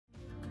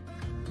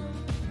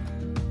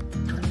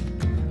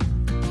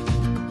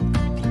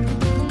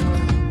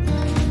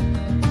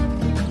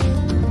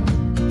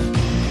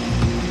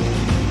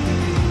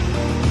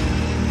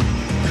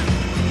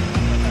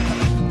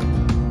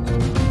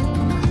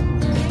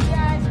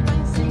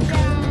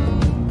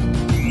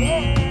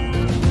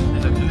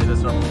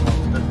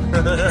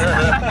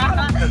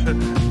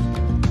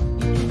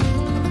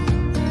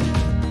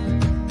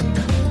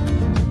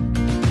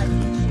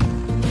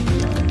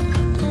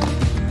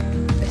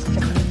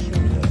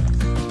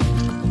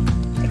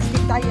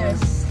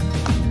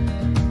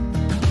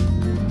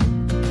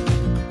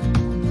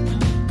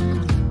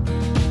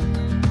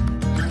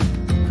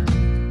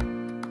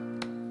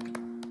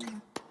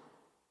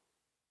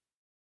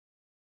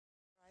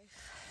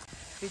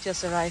We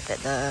just arrived at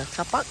the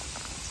car park.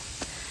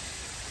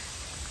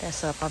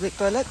 There's a public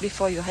toilet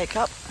before you hike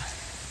up.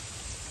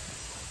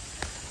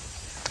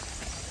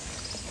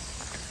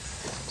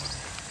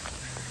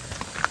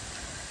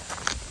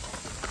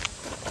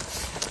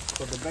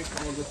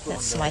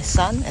 That's my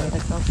son and the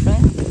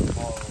girlfriend,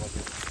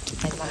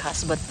 and my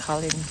husband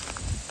Colin.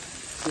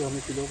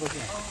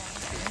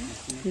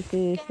 This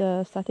is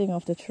the starting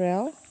of the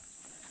trail,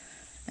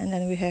 and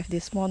then we have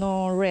this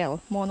monorail,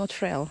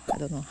 I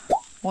don't know,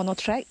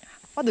 monotrack.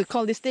 What do you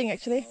call this thing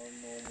actually?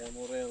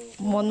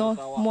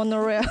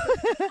 Monorail.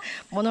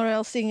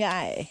 Monorail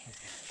Singai.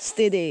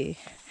 Steady.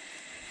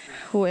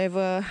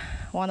 Whoever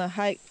wanna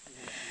hike,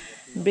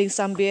 bring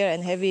some beer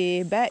and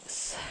heavy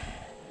bags.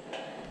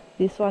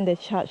 This one they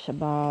charge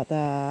about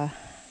 1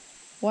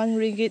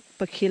 ringgit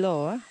per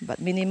kilo, but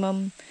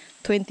minimum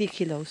 20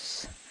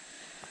 kilos.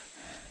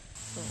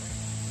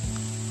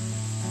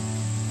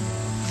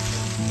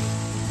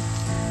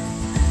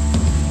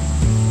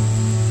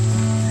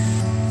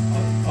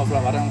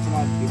 Barang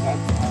semua juga.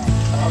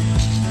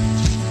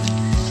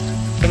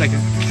 Lagi.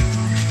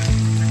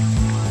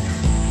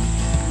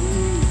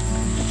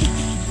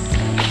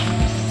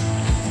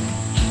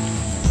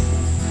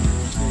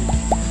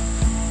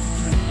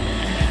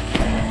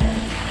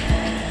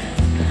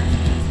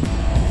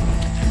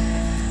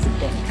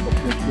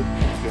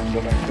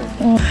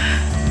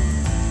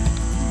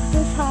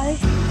 That's high.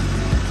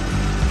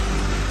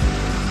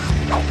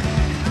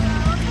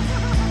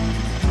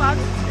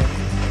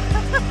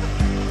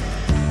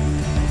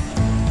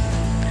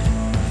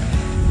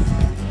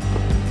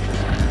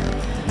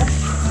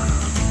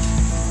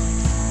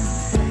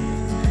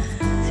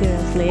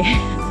 Seriously.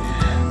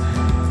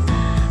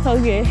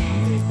 Okay.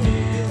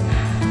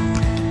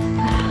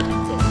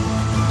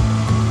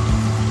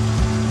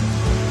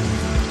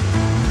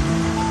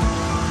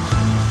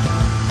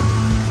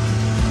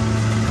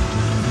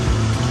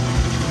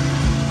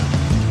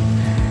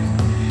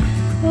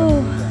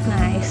 Oh,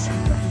 nice.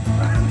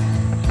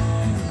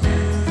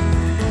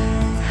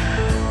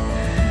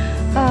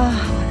 Ah,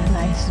 what a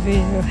nice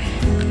view.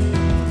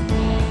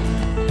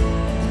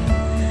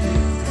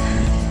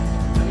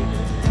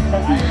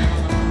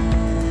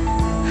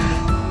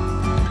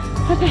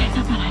 Okay,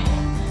 taparay.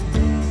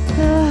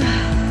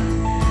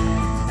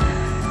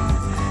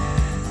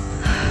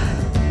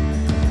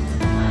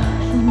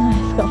 So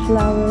nice, got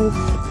flowers.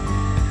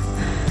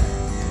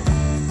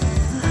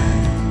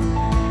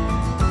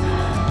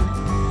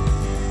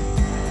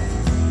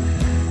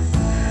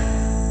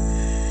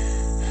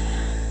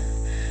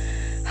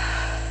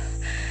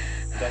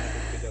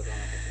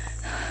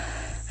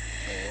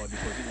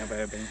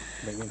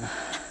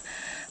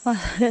 Oh,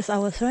 that's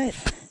ours, right?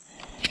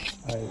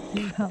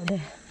 Out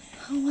there.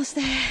 Almost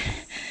there.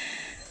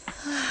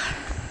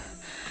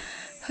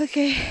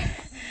 Okay.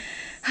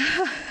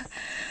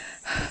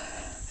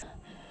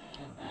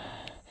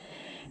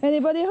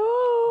 Anybody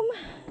home?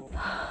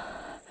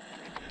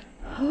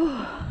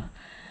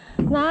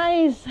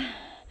 Nice.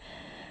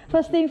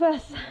 First thing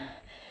first.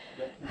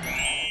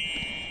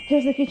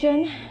 Here's the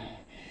kitchen.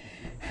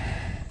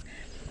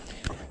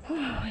 Oh,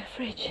 my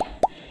fridge.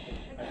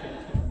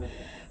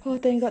 Oh,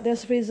 thank God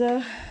there's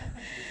freezer.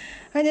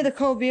 I need a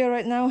cold beer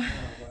right now.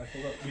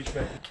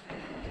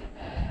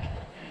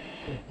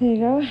 There you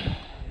go.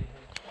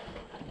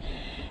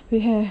 We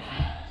have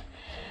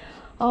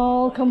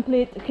all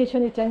complete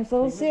kitchen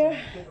utensils here.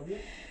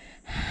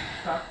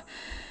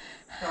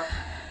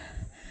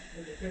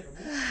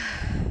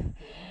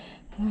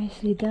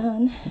 Nicely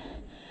done.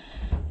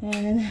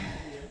 And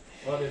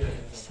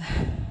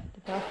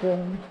the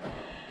bathroom.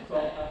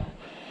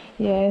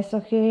 Yes,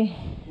 okay.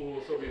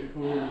 So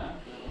beautiful.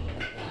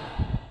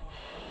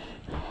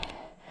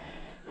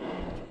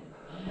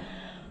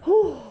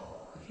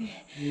 Okay.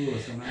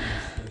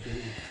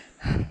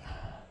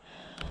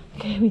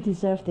 Okay, we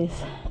deserve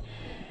this.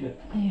 There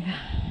you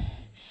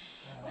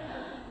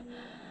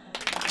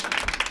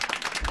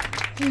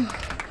go.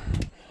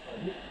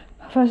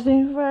 First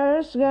thing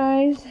first,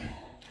 guys.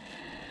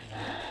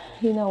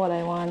 You know what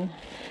I want.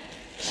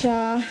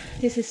 Sha,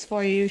 this is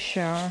for you,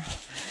 Sha.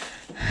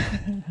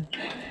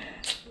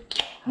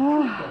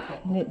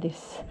 Need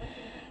this.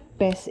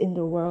 Best in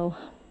the world.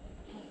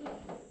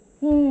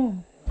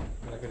 Can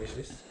I finish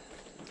this?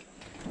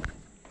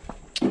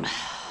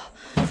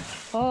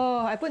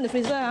 Oh, I put in the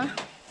freezer.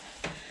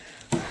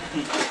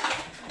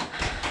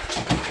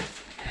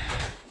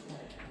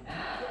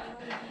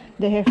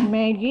 They have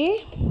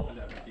Maggie.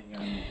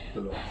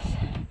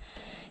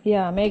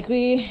 Yeah,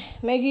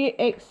 Maggie,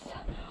 eggs,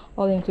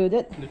 all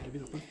included.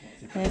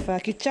 They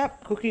have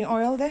ketchup, cooking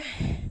oil there.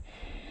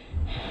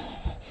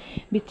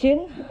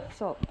 Bitchin,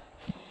 salt.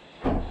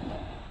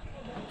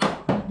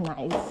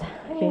 Nice.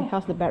 Okay,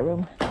 how's the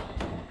bedroom?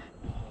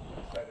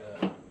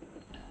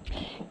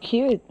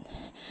 Cute.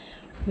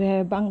 We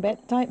have bunk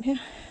bed type here.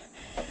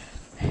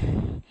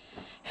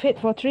 Fit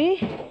for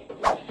 3,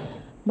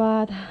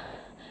 but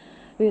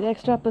with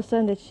extra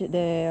person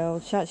they'll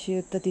charge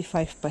you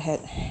 35 per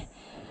head.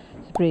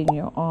 Bring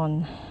your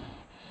own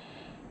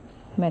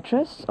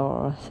mattress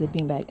or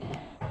sleeping bag.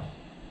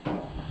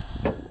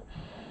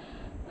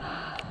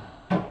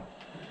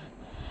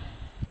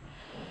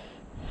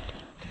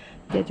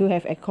 They do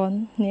have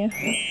aircon near.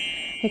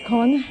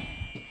 Aircon.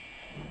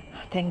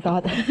 Thank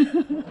God.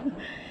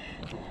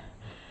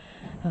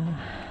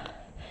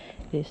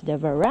 This is the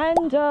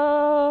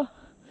veranda.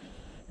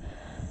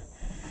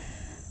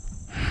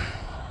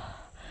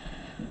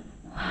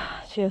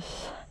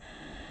 Cheers.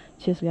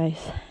 Cheers,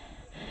 guys.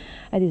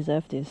 I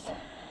deserve this.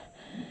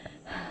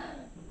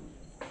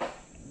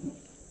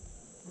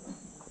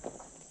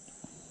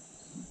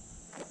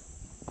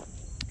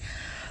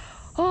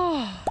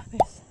 Oh,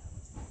 yes.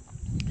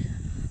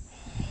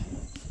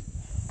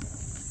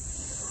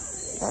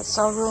 That's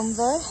our room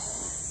there.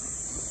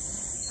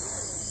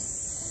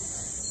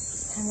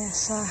 And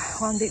there's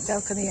one big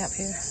balcony up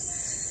here.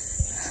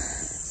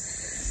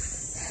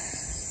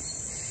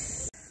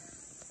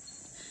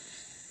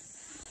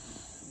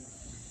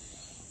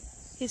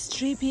 It's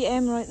 3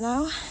 p.m. right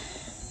now.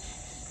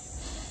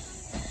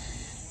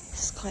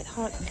 It's quite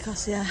hot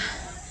because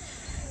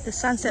the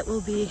sunset will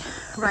be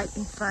right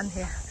in front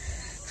here,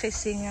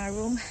 facing our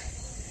room.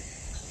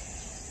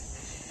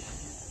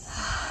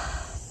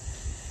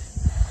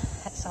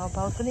 That's our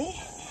balcony,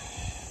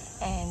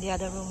 and the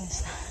other room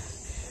is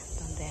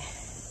down there.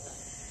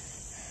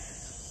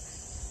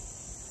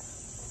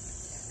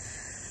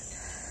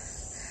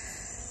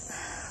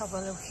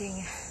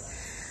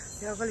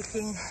 We're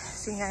overlooking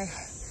Singai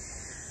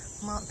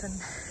mountain.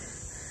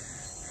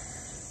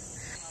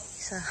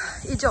 It's a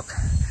ijok,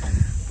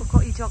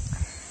 pokok ijok.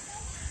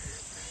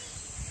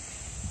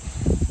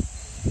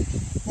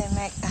 They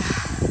make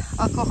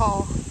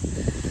alcohol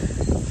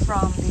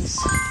from this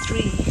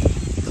tree.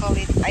 They call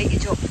it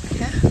ijok.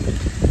 Yeah?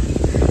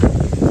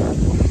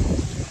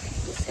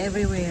 It's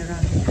everywhere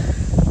around here.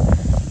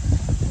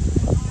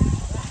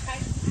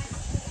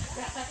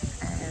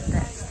 And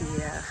that's the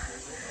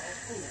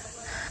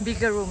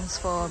bigger rooms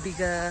for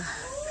bigger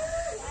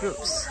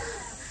groups.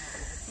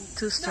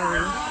 2-story.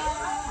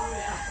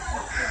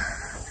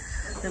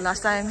 The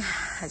last time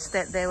I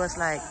stayed there was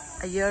like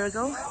a year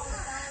ago.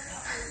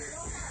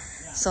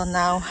 So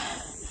now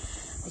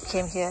I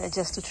came here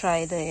just to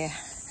try the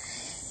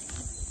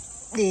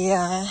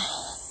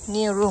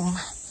new room.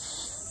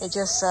 It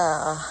just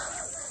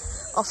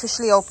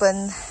officially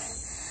opened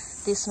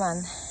this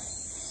month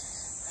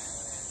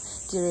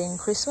during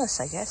Christmas,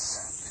 I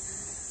guess.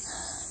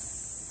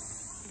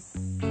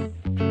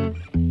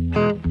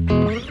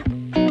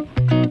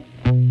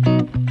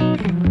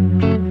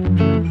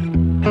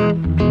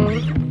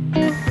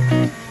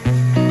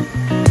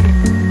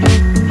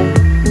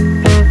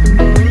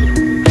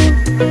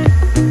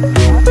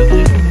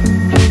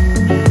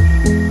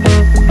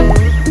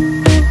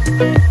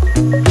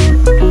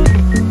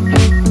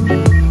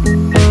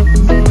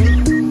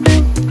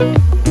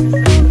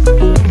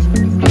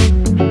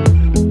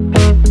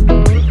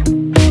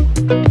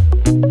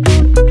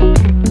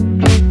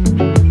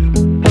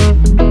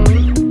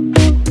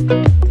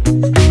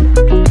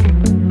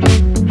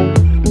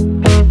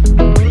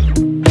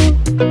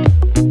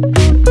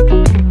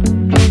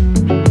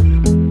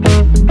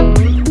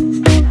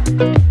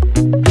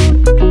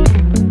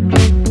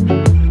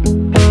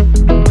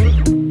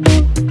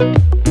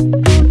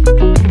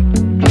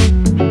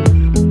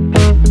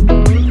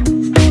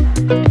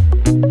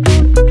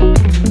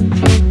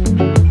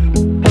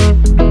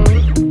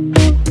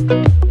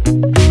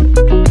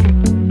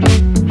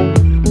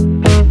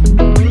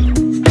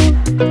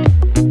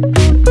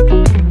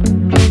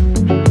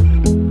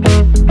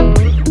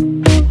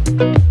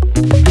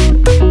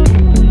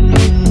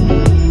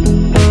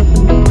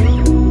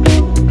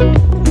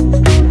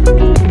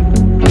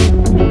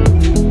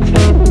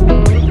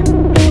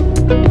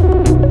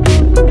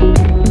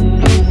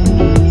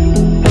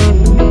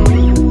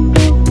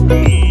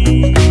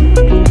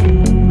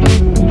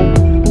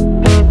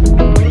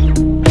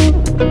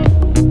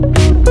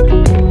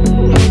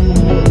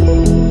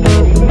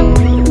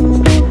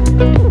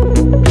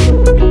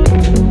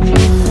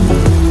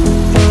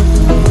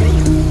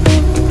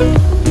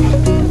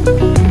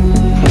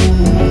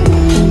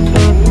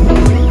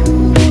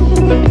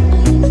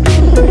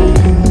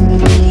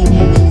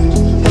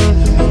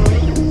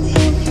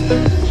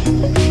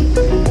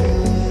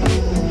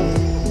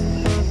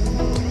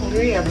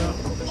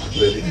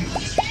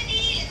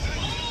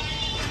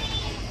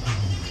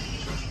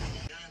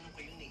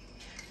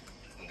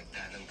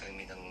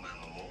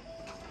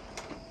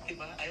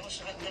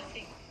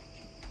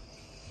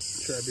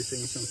 Try be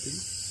saying something.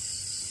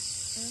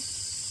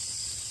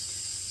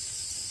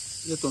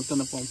 Ya tuan-tuan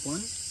dan puan-puan,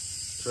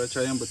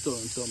 cara-cara yang betul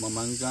untuk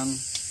memanggang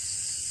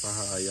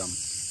paha ayam.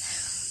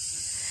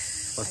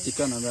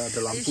 Pastikan anda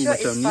ada lampu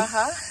macam ni.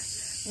 Paha,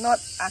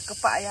 not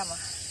kepak ayam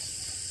ah.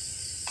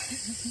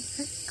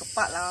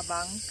 Kepak lah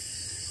bang.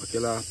 Okey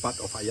lah, part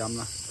of ayam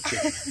lah. Okey.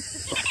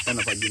 Kan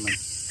apa gimana?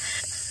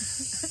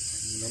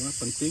 Nama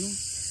penting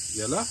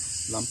ialah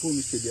lampu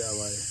mesti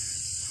DIY.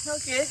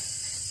 Okey.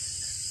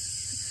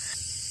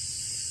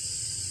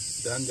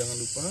 Dan jangan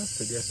lupa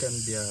sediakan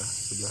dia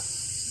sebelah.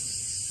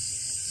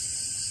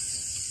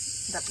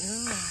 Sedap.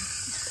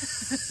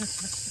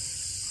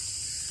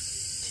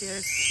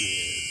 Cheers.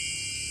 Cheers.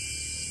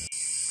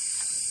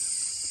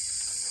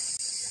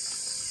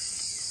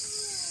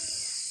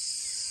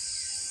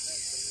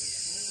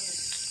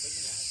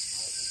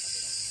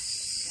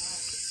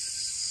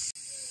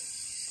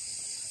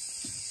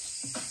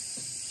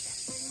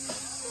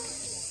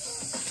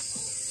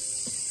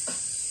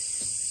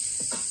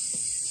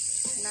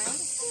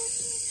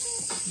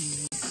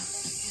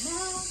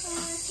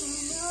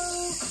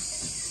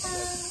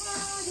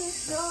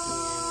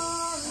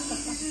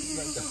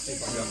 Kaki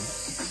panjang.